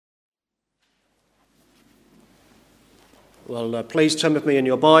Please turn with me in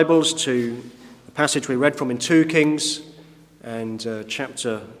your Bibles to the passage we read from in 2 Kings and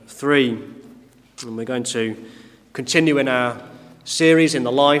chapter 3. And we're going to continue in our series in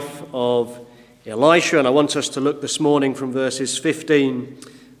the life of Elisha. And I want us to look this morning from verses 15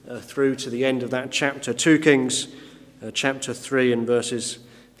 through to the end of that chapter. 2 Kings chapter 3 and verses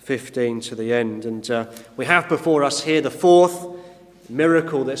 15 to the end. And we have before us here the fourth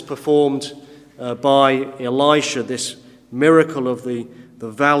miracle that's performed by Elisha, this miracle of the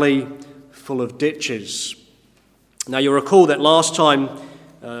valley full of ditches. Now you'll recall that last time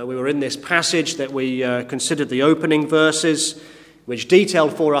we were in this passage that we considered the opening verses, which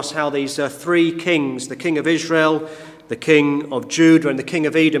detailed for us how these three kings, the king of Israel, the king of Judah, and the king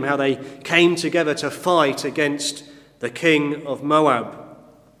of Edom, how they came together to fight against the king of Moab.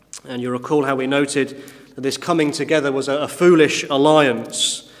 And you recall how we noted that this coming together was a foolish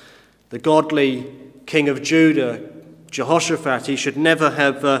alliance. The godly king of Judah, Jehoshaphat, he should never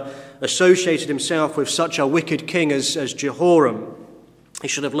have associated himself with such a wicked king as Jehoram. He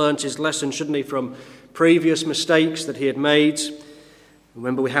should have learnt his lesson, shouldn't he, from previous mistakes that he had made.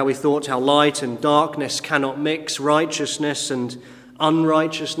 Remember how we thought how light and darkness cannot mix, righteousness and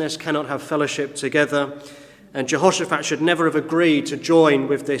unrighteousness cannot have fellowship together. And Jehoshaphat should never have agreed to join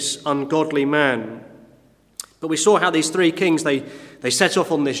with this ungodly man. But we saw how these three kings, they set off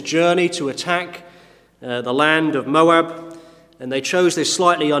on this journey to attack the land of Moab, and they chose this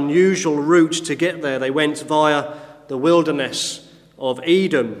slightly unusual route to get there. They went via the wilderness of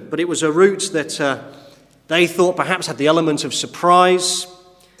Edom, but it was a route that they thought perhaps had the element of surprise,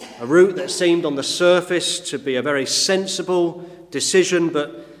 a route that seemed on the surface to be a very sensible decision,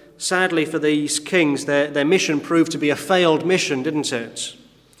 but sadly for these kings, their mission proved to be a failed mission, didn't it?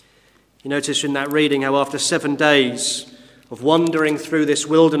 You notice in that reading how after 7 days of wandering through this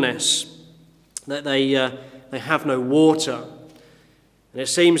wilderness, that they have no water. And it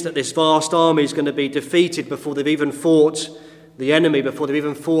seems that this vast army is going to be defeated before they've even fought the enemy, before they've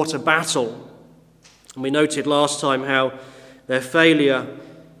even fought a battle. And we noted last time how their failure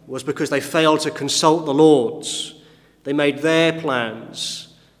was because they failed to consult the Lord. They made their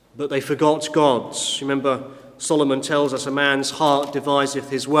plans, but they forgot God's. Remember, Solomon tells us, a man's heart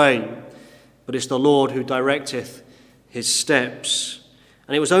deviseth his way, but it's the Lord who directeth his steps.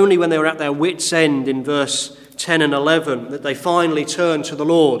 And it was only when they were at their wits' end in verse 10 and 11 that they finally turned to the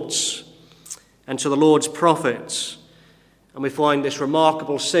Lord's and to the Lord's prophets. And we find this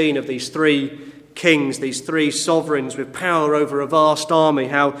remarkable scene of these three kings, these three sovereigns with power over a vast army,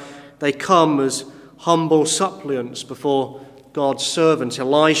 how they come as humble suppliants before God's servant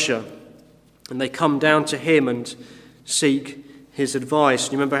Elisha. And they come down to him and seek his advice.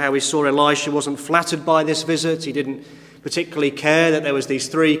 You remember how we saw Elisha wasn't flattered by this visit. He didn't particularly care that there was these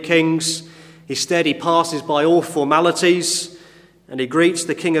three kings. Instead, he passes by all formalities and he greets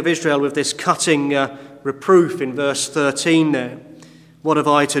the king of Israel with this cutting reproof in verse 13 there. What have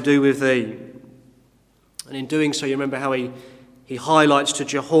I to do with thee? And in doing so, you remember how he highlights to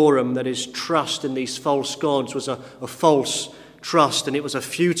Jehoram that his trust in these false gods was a false trust, and it was a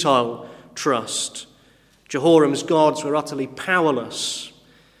futile trust. Jehoram's gods were utterly powerless.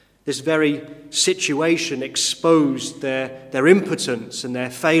 This very situation exposed their impotence and their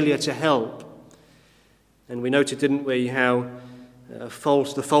failure to help. And we noted, didn't we, how the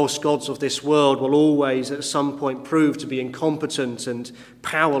false gods of this world will always at some point prove to be incompetent and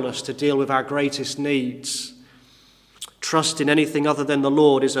powerless to deal with our greatest needs. Trust in anything other than the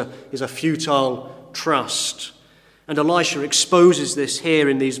Lord is a futile trust. And Elisha exposes this here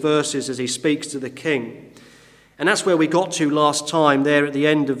in these verses as he speaks to the king. And that's where we got to last time, there at the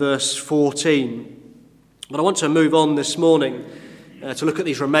end of verse 14. But I want to move on this morning to look at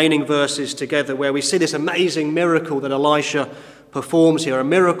these remaining verses together, where we see this amazing miracle that Elisha performs here, a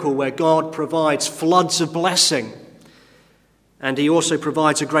miracle where God provides floods of blessing, and he also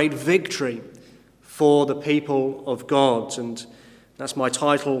provides a great victory for the people of God. And that's my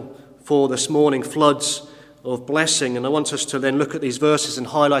title for this morning, Floods of Blessing. And I want us to then look at these verses and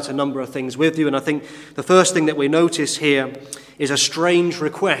highlight a number of things with you. And I think the first thing that we notice here is a strange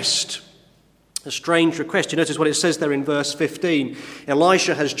request. A strange request. You notice what it says there in verse 15.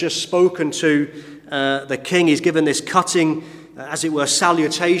 Elisha has just spoken to the king. He's given this cutting, as it were,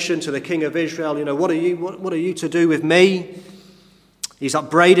 salutation to the king of Israel. You know, what are you to do with me? He's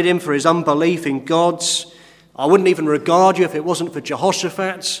upbraided him for his unbelief in gods. I wouldn't even regard you if it wasn't for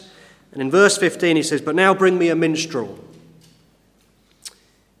Jehoshaphat. And in verse 15 he says, but now bring me a minstrel.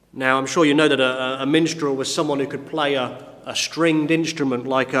 Now I'm sure you know that a minstrel was someone who could play a stringed instrument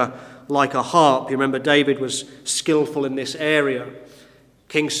like a harp. You remember David was skillful in this area.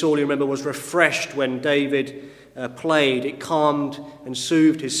 King Saul, you remember, was refreshed when David played, it calmed and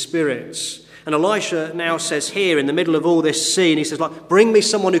soothed his spirits. And Elisha now says here, in the middle of all this scene, he says, bring me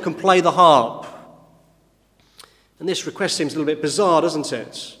someone who can play the harp. And this request seems a little bit bizarre, doesn't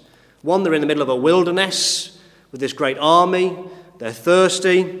it? One, they're in the middle of a wilderness with this great army. They're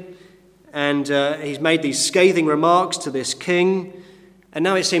thirsty. And he's made these scathing remarks to this king. And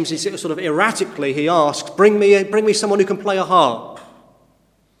now it seems he sort of erratically, he asks, bring me someone who can play a harp.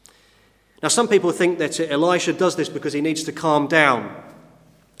 Now, some people think that Elisha does this because he needs to calm down.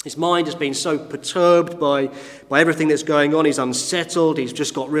 His mind has been so perturbed by everything that's going on. He's unsettled. He's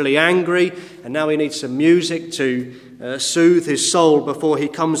just got really angry. And now he needs some music to soothe his soul before he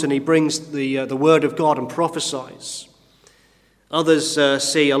comes and he brings the word of God and prophesies. Others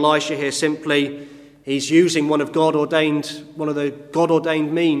see Elisha here simply, he's using one of the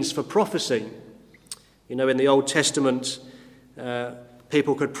God-ordained means for prophecy. You know, in the Old Testament,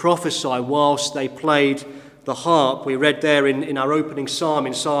 people could prophesy whilst they played the harp. We read there in our opening psalm,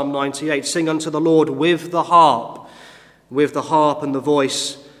 in Psalm 98, sing unto the Lord with the harp and the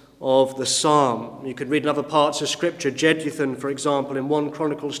voice of the psalm. You could read in other parts of Scripture, Jeduthun, for example, in 1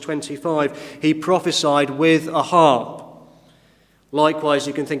 Chronicles 25, he prophesied with a harp. Likewise,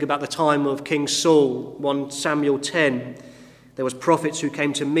 you can think about the time of King Saul, 1 Samuel 10. There was prophets who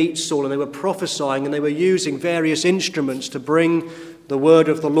came to meet Saul and they were prophesying and they were using various instruments to bring the word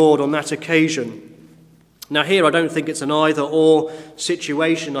of the Lord on that occasion. Now here, I don't think it's an either-or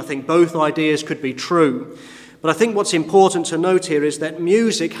situation. I think both ideas could be true. But I think what's important to note here is that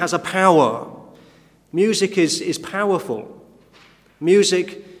music has a power. Music is powerful.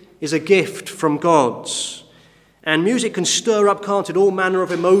 Music is a gift from God. And music can stir up, can't it, all manner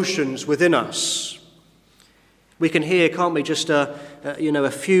of emotions within us. We can hear, can't we, just a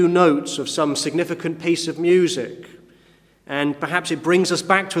few notes of some significant piece of music. And perhaps it brings us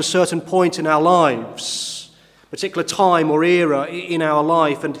back to a certain point in our lives, particular time or era in our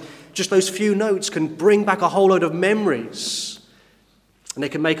life, and just those few notes can bring back a whole load of memories, and they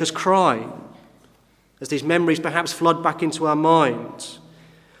can make us cry as these memories perhaps flood back into our mind.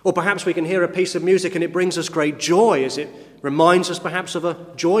 Or perhaps we can hear a piece of music and it brings us great joy as it reminds us perhaps of a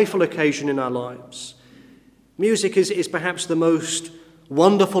joyful occasion in our lives. Music is perhaps the most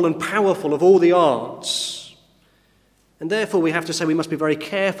wonderful and powerful of all the arts, and therefore we have to say we must be very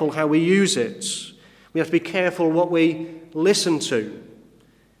careful how we use it. We have to be careful what we listen to.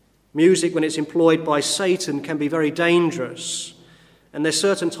 Music, when it's employed by Satan, can be very dangerous. And there's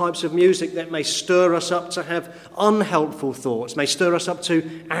certain types of music that may stir us up to have unhelpful thoughts, may stir us up to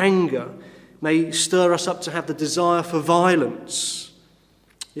anger, may stir us up to have the desire for violence.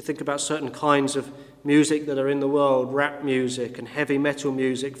 You think about certain kinds of music that are in the world, rap music and heavy metal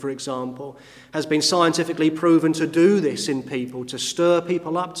music, for example, has been scientifically proven to do this in people, to stir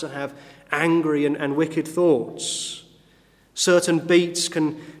people up to have angry and wicked thoughts. Certain beats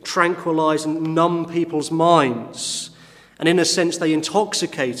can tranquilize and numb people's minds, and in a sense they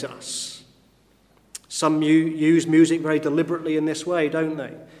intoxicate us. Some use music very deliberately in this way, don't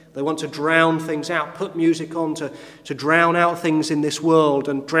they? They want to drown things out, put music on to drown out things in this world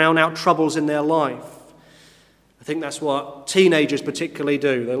and drown out troubles in their life. I think that's what teenagers particularly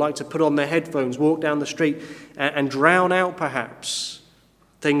do. They like to put on their headphones, walk down the street and drown out perhaps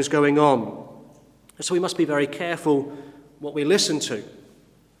things going on. And so we must be very careful what we listen to.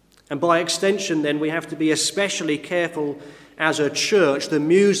 And by extension then we have to be especially careful as a church, the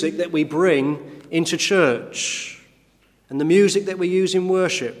music that we bring into church and the music that we use in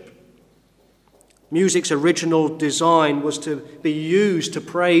worship. Music's original design was to be used to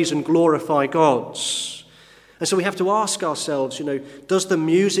praise and glorify God. And so we have to ask ourselves, does the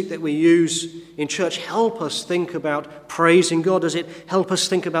music that we use in church help us think about praising God? Does it help us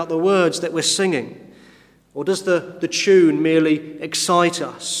think about the words that we're singing? Or does the tune merely excite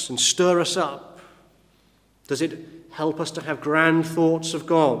us and stir us up? Does it help us to have grand thoughts of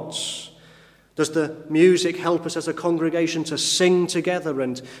God? Does the music help us as a congregation to sing together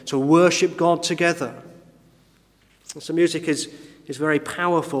and to worship God together? And so music is very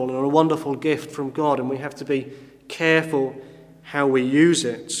powerful and a wonderful gift from God, and we have to be careful how we use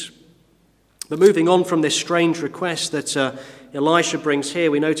it. But moving on from this strange request that Elisha brings here,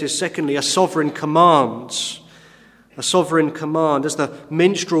 we notice secondly a sovereign command. A sovereign command. As the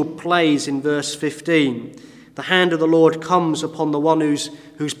minstrel plays in verse 15, the hand of the Lord comes upon the one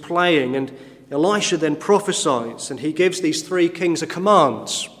who's playing, and Elisha then prophesies, and he gives these three kings a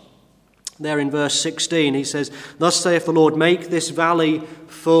command. There in verse 16, he says, "Thus saith the Lord, make this valley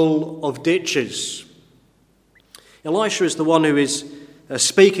full of ditches." Elisha is the one who is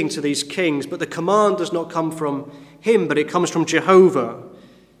speaking to these kings, but the command does not come from him, but it comes from Jehovah.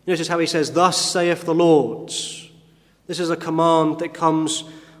 Notice how he says, "Thus saith the Lord." This is a command that comes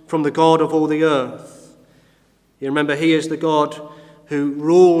from the God of all the earth. You remember, he is the God who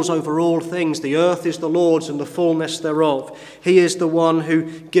rules over all things. The earth is the Lord's and the fullness thereof. He is the one who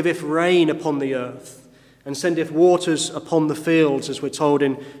giveth rain upon the earth and sendeth waters upon the fields, as we're told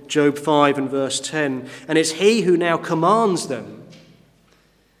in Job 5 and verse 10. And it's he who now commands them.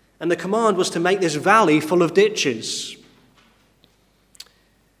 And the command was to make this valley full of ditches.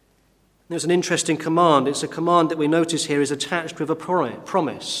 There's an interesting command. It's a command that we notice here is attached with a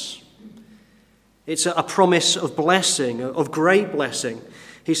promise. It's a promise of blessing, of great blessing.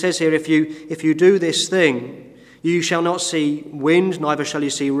 He says here, if you do this thing, you shall not see wind, neither shall you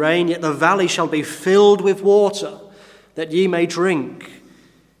see rain, yet the valley shall be filled with water, that ye may drink.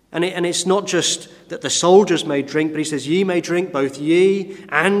 And it's not just that the soldiers may drink, but he says, ye may drink, both ye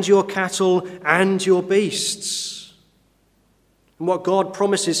and your cattle and your beasts. And what God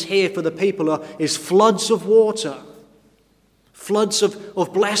promises here for the people is floods of water. Floods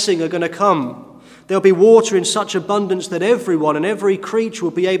of blessing are going to come. There'll be water in such abundance that everyone and every creature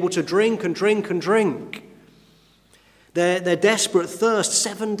will be able to drink and drink and drink. Their desperate thirst,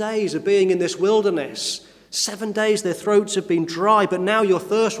 7 days of being in this wilderness. 7 days their throats have been dry, but now your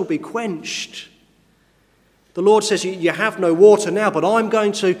thirst will be quenched. The Lord says, you have no water now, but I'm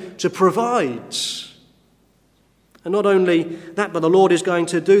going to provide. And not only that, but the Lord is going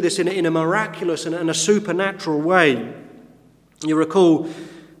to do this in a miraculous and a supernatural way. You recall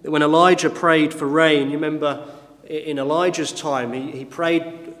that when Elijah prayed for rain, you remember in Elijah's time, he prayed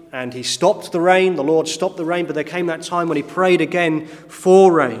and he stopped the rain. The Lord stopped the rain, but there came that time when he prayed again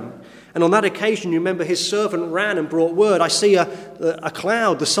for rain. And on that occasion, you remember his servant ran and brought word, I see a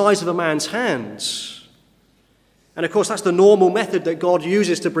cloud the size of a man's hands. And of course, that's the normal method that God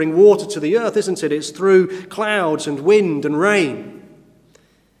uses to bring water to the earth, isn't it? It's through clouds and wind and rain.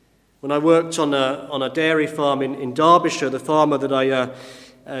 When I worked on a dairy farm in Derbyshire, the farmer that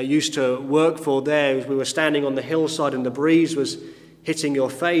I used to work for there, as we were standing on the hillside and the breeze was hitting your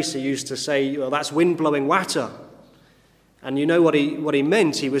face, he used to say, well, that's wind blowing water. And you know what he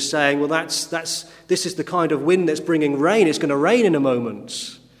meant? He was saying, well, this is the kind of wind that's bringing rain. It's going to rain in a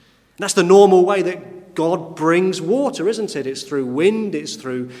moment. And that's the normal way that God brings water, isn't it? It's through wind, it's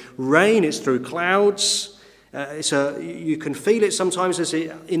through rain, it's through clouds. You can feel it sometimes as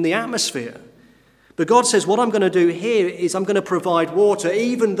in the atmosphere. But God says, what I'm going to do here is I'm going to provide water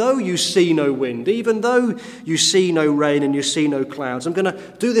even though you see no wind, even though you see no rain and you see no clouds. I'm going to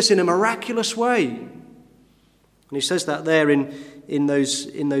do this in a miraculous way. And he says that there in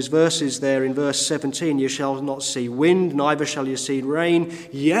those verses there in verse 17, you shall not see wind, neither shall you see rain,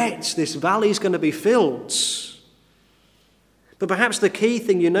 yet this valley is going to be filled. But perhaps the key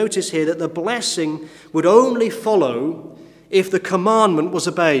thing you notice here, that the blessing would only follow if the commandment was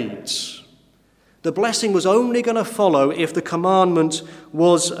obeyed. The blessing was only going to follow if the commandment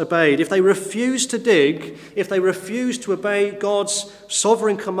was obeyed. If they refused to dig, if they refused to obey God's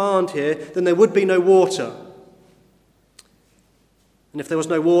sovereign command here, then there would be no water. And if there was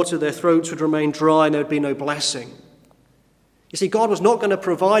no water, their throats would remain dry and there would be no blessing. You see, God was not going to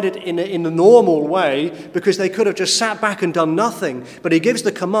provide it in the normal way because they could have just sat back and done nothing. But he gives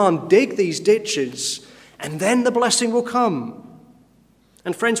the command, dig these ditches, and then the blessing will come.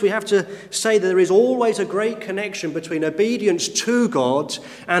 And friends, we have to say that there is always a great connection between obedience to God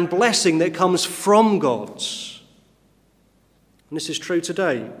and blessing that comes from God. And this is true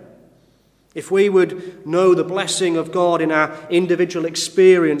today. If we would know the blessing of God in our individual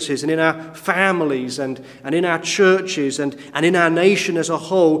experiences and in our families and in our churches and in our nation as a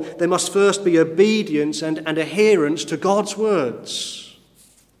whole, there must first be obedience and adherence to God's words.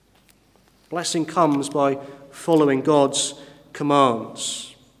 Blessing comes by following God's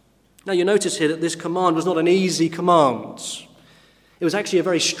commands. Now you notice here that this command was not an easy command. It was actually a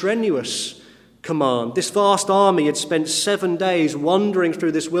very strenuous command. This vast army had spent 7 days wandering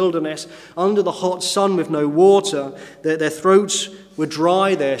through this wilderness under the hot sun with no water. Their throats were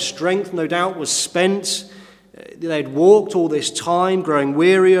dry, their strength no doubt was spent. They'd walked all this time, growing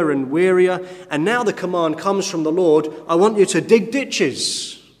wearier and wearier, and now the command comes from the Lord, I want you to dig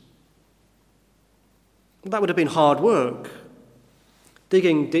ditches. That would have been hard work.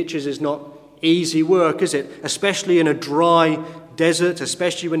 Digging ditches is not easy work, is it? Especially in a dry desert,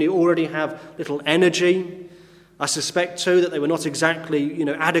 especially when you already have little energy. I suspect too that they were not exactly,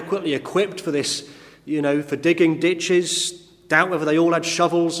 adequately equipped for this, for digging ditches. Doubt whether they all had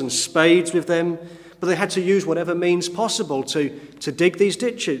shovels and spades with them, but they had to use whatever means possible to dig these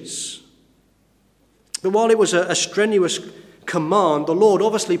ditches. But while it was a strenuous command, the Lord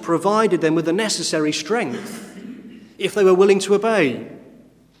obviously provided them with the necessary strength if they were willing to obey.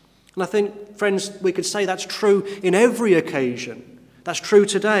 And I think, friends, we could say that's true in every occasion. That's true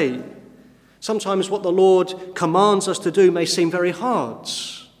today. Sometimes what the Lord commands us to do may seem very hard.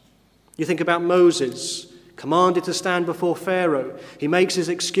 You think about Moses, commanded to stand before Pharaoh. He makes his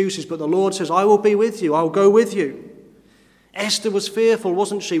excuses, but the Lord says, I will be with you, I will go with you. Esther was fearful,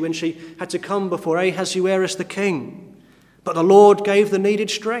 wasn't she, when she had to come before Ahasuerus the king. But the Lord gave the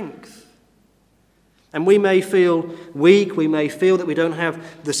needed strength. And we may feel weak, we may feel that we don't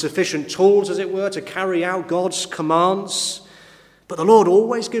have the sufficient tools, as it were, to carry out God's commands. But the Lord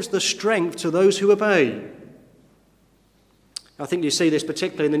always gives the strength to those who obey. I think you see this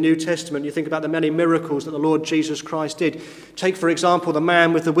particularly in the New Testament. You think about the many miracles that the Lord Jesus Christ did. Take, for example, the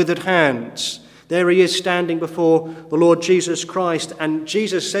man with the withered hands. There he is standing before the Lord Jesus Christ, and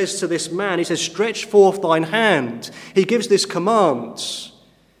Jesus says to this man, he says, stretch forth thine hand. He gives this command.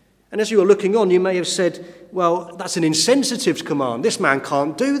 And as you were looking on, you may have said, well, that's an insensitive command. This man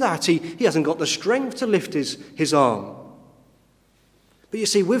can't do that. He hasn't got the strength to lift his arm. But you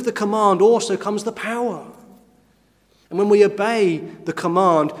see, with the command also comes the power. And when we obey the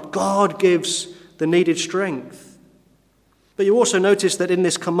command, God gives the needed strength. But you also notice that in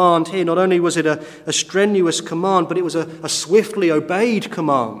this command here, not only was it a strenuous command, but it was a swiftly obeyed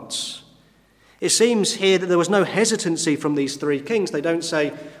command. It seems here that there was no hesitancy from these three kings. They don't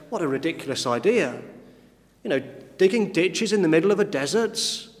say, what a ridiculous idea. Digging ditches in the middle of a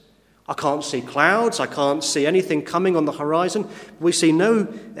desert. I can't see clouds. I can't see anything coming on the horizon. We see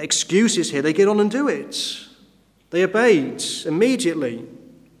no excuses here. They get on and do it. They obeyed immediately.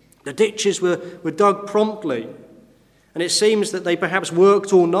 The ditches were dug promptly. And it seems that they perhaps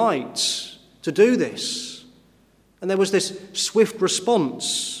worked all night to do this. And there was this swift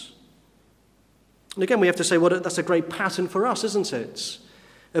response. And again, we have to say, well, that's a great pattern for us, isn't it?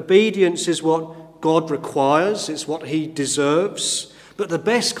 Obedience is what God requires. It's what he deserves. But the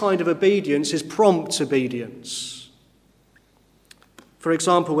best kind of obedience is prompt obedience. For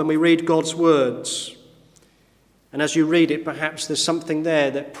example, when we read God's words, and as you read it, perhaps there's something there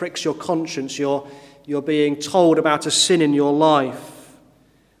that pricks your conscience. You're being told about a sin in your life.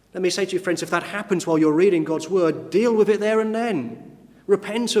 Let me say to you, friends, if that happens while you're reading God's word, deal with it there and then.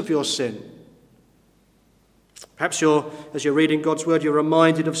 Repent of your sin. Perhaps as you're reading God's word, you're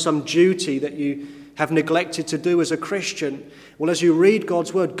reminded of some duty that you have neglected to do as a Christian. Well, as you read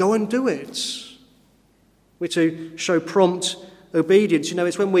God's word, go and do it. We're to show prompt obedience.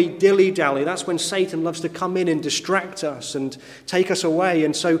 It's when we dilly-dally, that's when Satan loves to come in and distract us and take us away,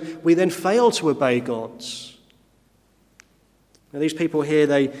 and so we then fail to obey God. Now, these people here,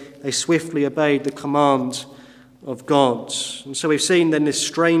 they swiftly obeyed the command of God. And so we've seen then this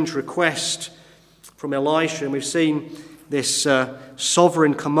strange request from Elisha, and we've seen this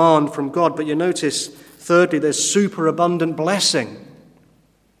sovereign command from God. But you notice, thirdly, there's superabundant blessing.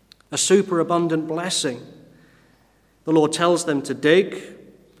 A superabundant blessing. The Lord tells them to dig.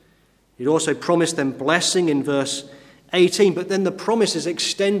 He'd also promised them blessing in verse 18, but then the promise is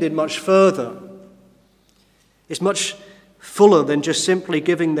extended much further. It's much fuller than just simply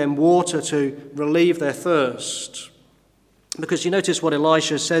giving them water to relieve their thirst. Because you notice what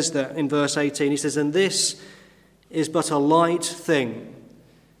Elisha says there in verse 18. He says, and this is but a light thing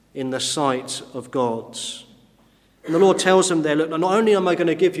in the sight of God. And the Lord tells them there, look, not only am I going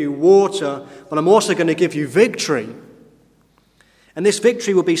to give you water, but I'm also going to give you victory. And this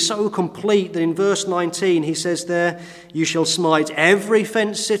victory will be so complete that in verse 19 he says there, you shall smite every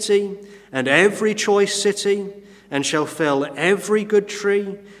fenced city and every choice city, and shall fell every good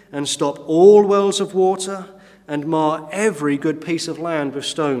tree, and stop all wells of water, and mar every good piece of land with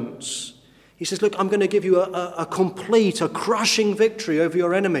stones. He says, look, I'm going to give you a complete, a crushing victory over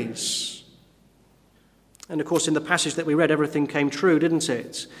your enemies. And of course, in the passage that we read, everything came true, didn't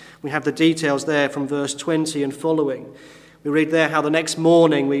it? We have the details there from verse 20 and following. We read there how the next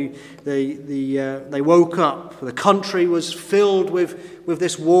morning they woke up. The country was filled with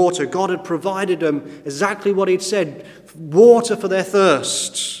this water. God had provided them exactly what he'd said, water for their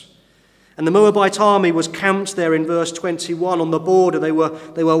thirst. And the Moabite army was camped there in verse 21 on the border. They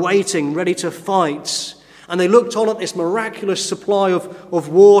were waiting, ready to fight. And they looked on at this miraculous supply of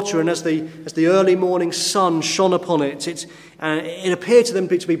water, and as the early morning sun shone upon it, it appeared to them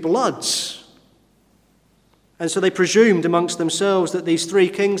to be blood. And so they presumed amongst themselves that these three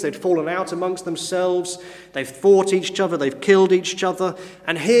kings, they'd fallen out amongst themselves, they've fought each other, they've killed each other,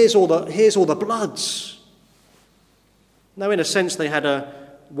 and here's all the bloods. Now, in a sense, they had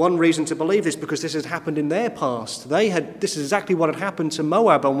one reason to believe this, because this had happened in their past. This is exactly what had happened to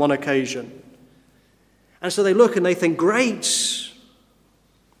Moab on one occasion. And so they look and they think, great.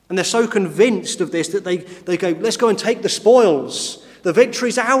 And they're so convinced of this that they go, let's go and take the spoils. The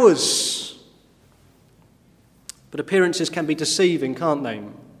victory's ours. But appearances can be deceiving, can't they?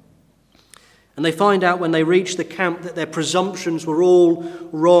 And they find out when they reach the camp that their presumptions were all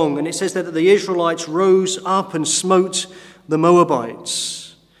wrong. And it says that the Israelites rose up and smote the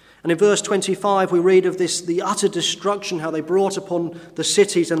Moabites. And in verse 25 we read of this, the utter destruction, how they brought upon the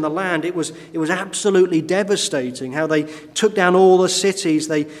cities and the land. It was absolutely devastating, how they took down all the cities,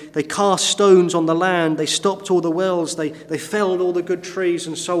 they cast stones on the land, they stopped all the wells, they felled all the good trees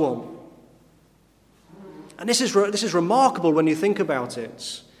and so on. And this is remarkable when you think about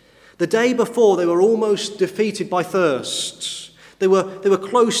it. The day before they were almost defeated by thirst. They were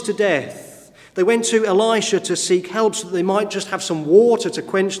close to death. They went to Elisha to seek help so that they might just have some water to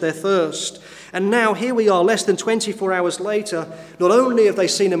quench their thirst. And now here we are, less than 24 hours later. Not only have they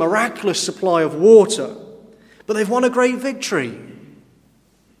seen a miraculous supply of water, but they've won a great victory.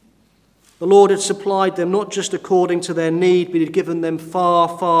 The Lord had supplied them not just according to their need, but He'd given them far,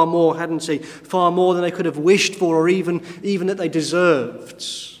 far more, hadn't He? Far more than they could have wished for or even that they deserved.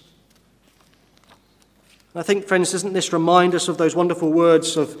 I think, friends, doesn't this remind us of those wonderful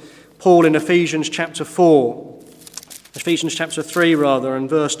words of Paul in Ephesians chapter 3, and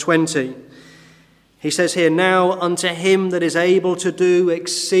verse 20. He says here, "Now unto Him that is able to do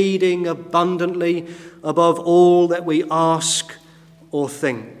exceeding abundantly above all that we ask or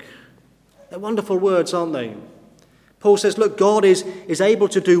think." They're wonderful words, aren't they? Paul says, look, God is able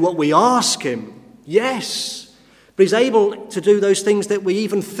to do what we ask Him. Yes, but He's able to do those things that we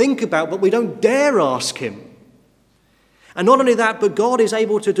even think about, but we don't dare ask Him. And not only that, but God is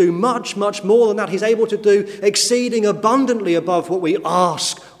able to do much, much more than that. He's able to do exceeding abundantly above what we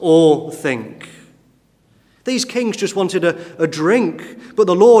ask or think. These kings just wanted a drink, but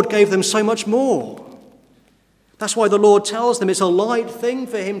the Lord gave them so much more. That's why the Lord tells them it's a light thing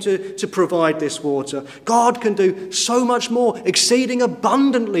for Him to provide this water. God can do so much more, exceeding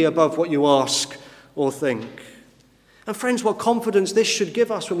abundantly above what you ask or think. And friends, what confidence this should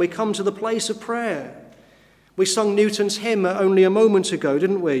give us when we come to the place of prayer. We sung Newton's hymn only a moment ago,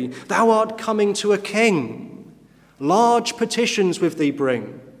 didn't we? Thou art coming to a king. Large petitions with thee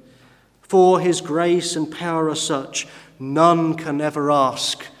bring. For His grace and power are such, none can ever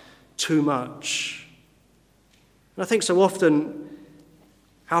ask too much. And I think so often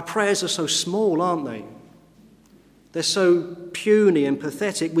our prayers are so small, aren't they? They're so puny and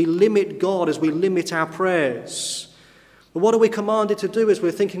pathetic. We limit God as we limit our prayers. But what are we commanded to do as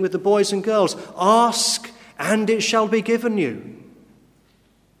we're thinking with the boys and girls? Ask and it shall be given you.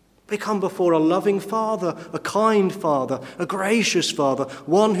 We come before a loving Father, a kind Father, a gracious Father,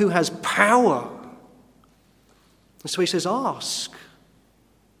 one who has power. And so He says, ask.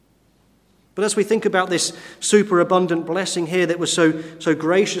 But as we think about this superabundant blessing here that was so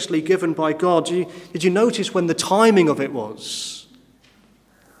graciously given by God, did you notice when the timing of it was?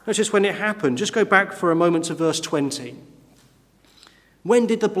 Notice when it happened. Just go back for a moment to verse 20. When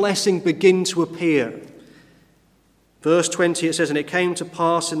did the blessing begin to appear? Verse 20, it says, "And it came to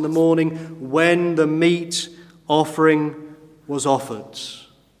pass in the morning when the meat offering was offered."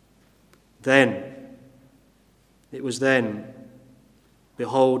 Then, it was then,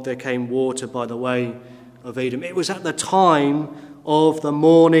 behold, there came water by the way of Edom. It was at the time of the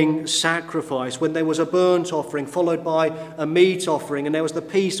morning sacrifice, when there was a burnt offering followed by a meat offering, and there was the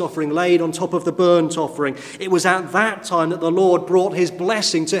peace offering laid on top of the burnt offering. It was at that time that the Lord brought His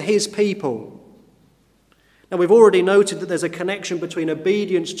blessing to His people. Now, we've already noted that there's a connection between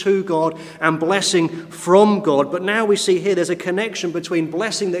obedience to God and blessing from God. But now we see here there's a connection between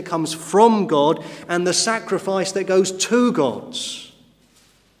blessing that comes from God and the sacrifice that goes to God.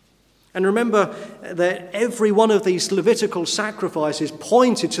 And remember that every one of these Levitical sacrifices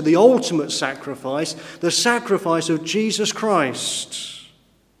pointed to the ultimate sacrifice, the sacrifice of Jesus Christ.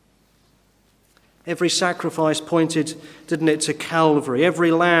 Every sacrifice pointed, didn't it, to Calvary. Every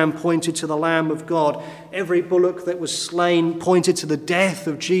lamb pointed to the Lamb of God. Every bullock that was slain pointed to the death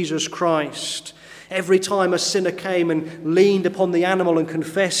of Jesus Christ. Every time a sinner came and leaned upon the animal and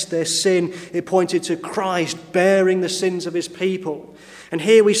confessed their sin, it pointed to Christ bearing the sins of His people. And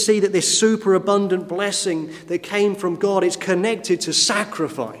here we see that this superabundant blessing that came from God is connected to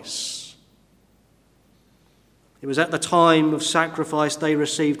sacrifice. It was at the time of sacrifice they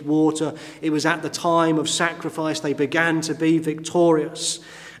received water. It was at the time of sacrifice they began to be victorious.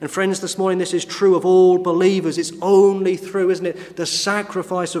 And friends, this morning this is true of all believers. It's only through, isn't it, the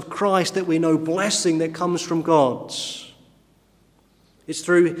sacrifice of Christ that we know blessing that comes from God. It's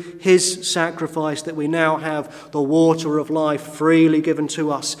through His sacrifice that we now have the water of life freely given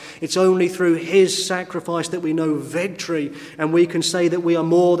to us. It's only through His sacrifice that we know victory, and we can say that we are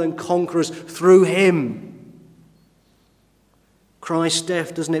more than conquerors through Him. Christ's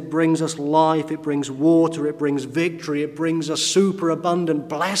death, doesn't it, brings us life, it brings water, it brings victory, it brings us superabundant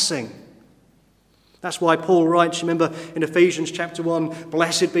blessing. That's why Paul writes, remember in Ephesians chapter 1,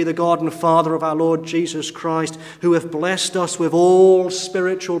 "Blessed be the God and Father of our Lord Jesus Christ, who hath blessed us with all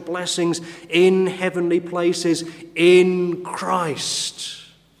spiritual blessings in heavenly places in Christ."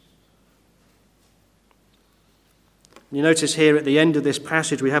 You notice here at the end of this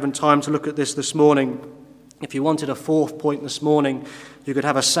passage, we haven't time to look at this morning. If you wanted a fourth point this morning, you could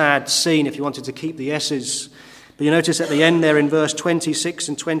have a sad scene if you wanted to keep the S's. But you notice at the end there in verse 26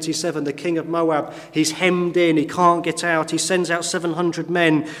 and 27, the king of Moab, he's hemmed in, he can't get out. He sends out 700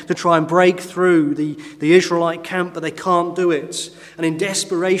 men to try and break through the Israelite camp, but they can't do it. And in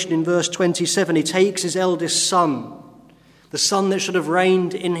desperation, in verse 27, he takes his eldest son, the son that should have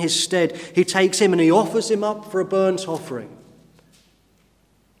reigned in his stead. He takes him and he offers him up for a burnt offering.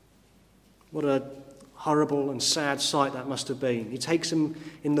 What a horrible and sad sight that must have been. He takes him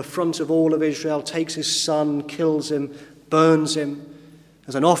in the front of all of Israel, takes his son, kills him, burns him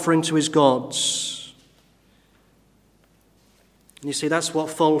as an offering to his gods. And you see, that's what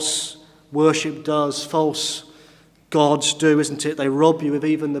false worship does. False gods do, isn't it? They rob you of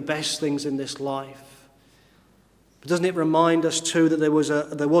even the best things in this life. But doesn't it remind us too that there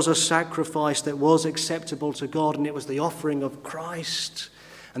was a sacrifice that was acceptable to God, and it was the offering of Christ?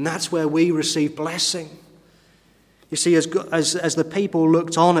 And that's where we receive blessing. You see, as the people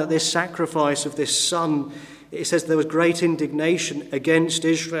looked on at this sacrifice of this son, it says there was great indignation against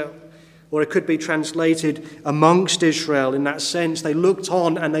Israel. Or it could be translated amongst Israel in that sense. They looked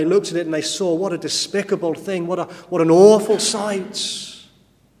on and they looked at it and they saw what a despicable thing, what an awful sight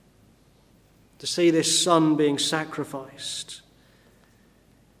to see this son being sacrificed.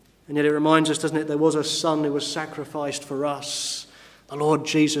 And yet it reminds us, doesn't it, there was a son who was sacrificed for us, the Lord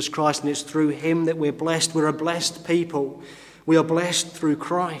Jesus Christ, and it's through him that we're blessed. We're a blessed people. We are blessed through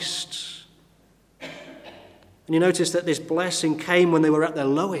Christ. And you notice that this blessing came when they were at their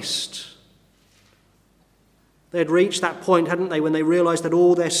lowest. They had reached that point, hadn't they, when they realized that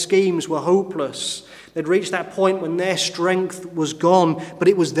all their schemes were hopeless. They'd reached that point when their strength was gone, but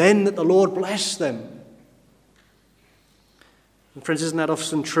it was then that the Lord blessed them. And friends, isn't that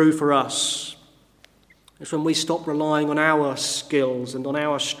often true for us? It's when we stop relying on our skills and on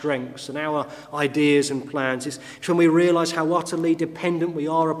our strengths and our ideas and plans. It's when we realize how utterly dependent we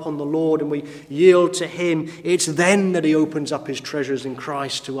are upon the Lord and we yield to him. It's then that he opens up his treasures in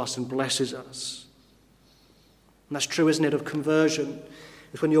Christ to us and blesses us. And that's true, isn't it, of conversion.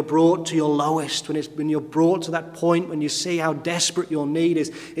 It's when you're brought to your lowest, when you're brought to that point, when you see how desperate your need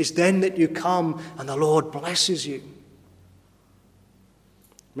is, it's then that you come and the Lord blesses you.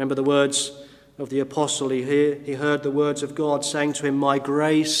 Remember the words of the apostle. He heard the words of God saying to him, "My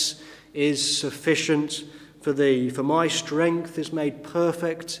grace is sufficient for thee, for my strength is made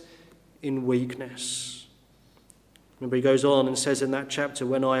perfect in weakness." Remember, he goes on and says in that chapter,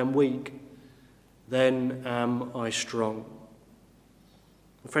 "When I am weak, then am I strong."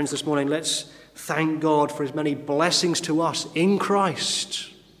 And friends, this morning, let's thank God for his many blessings to us in Christ,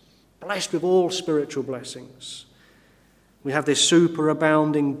 blessed with all spiritual blessings. We have this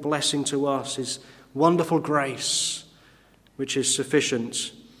superabounding blessing to us, his wonderful grace, which is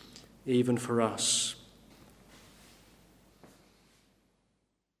sufficient even for us.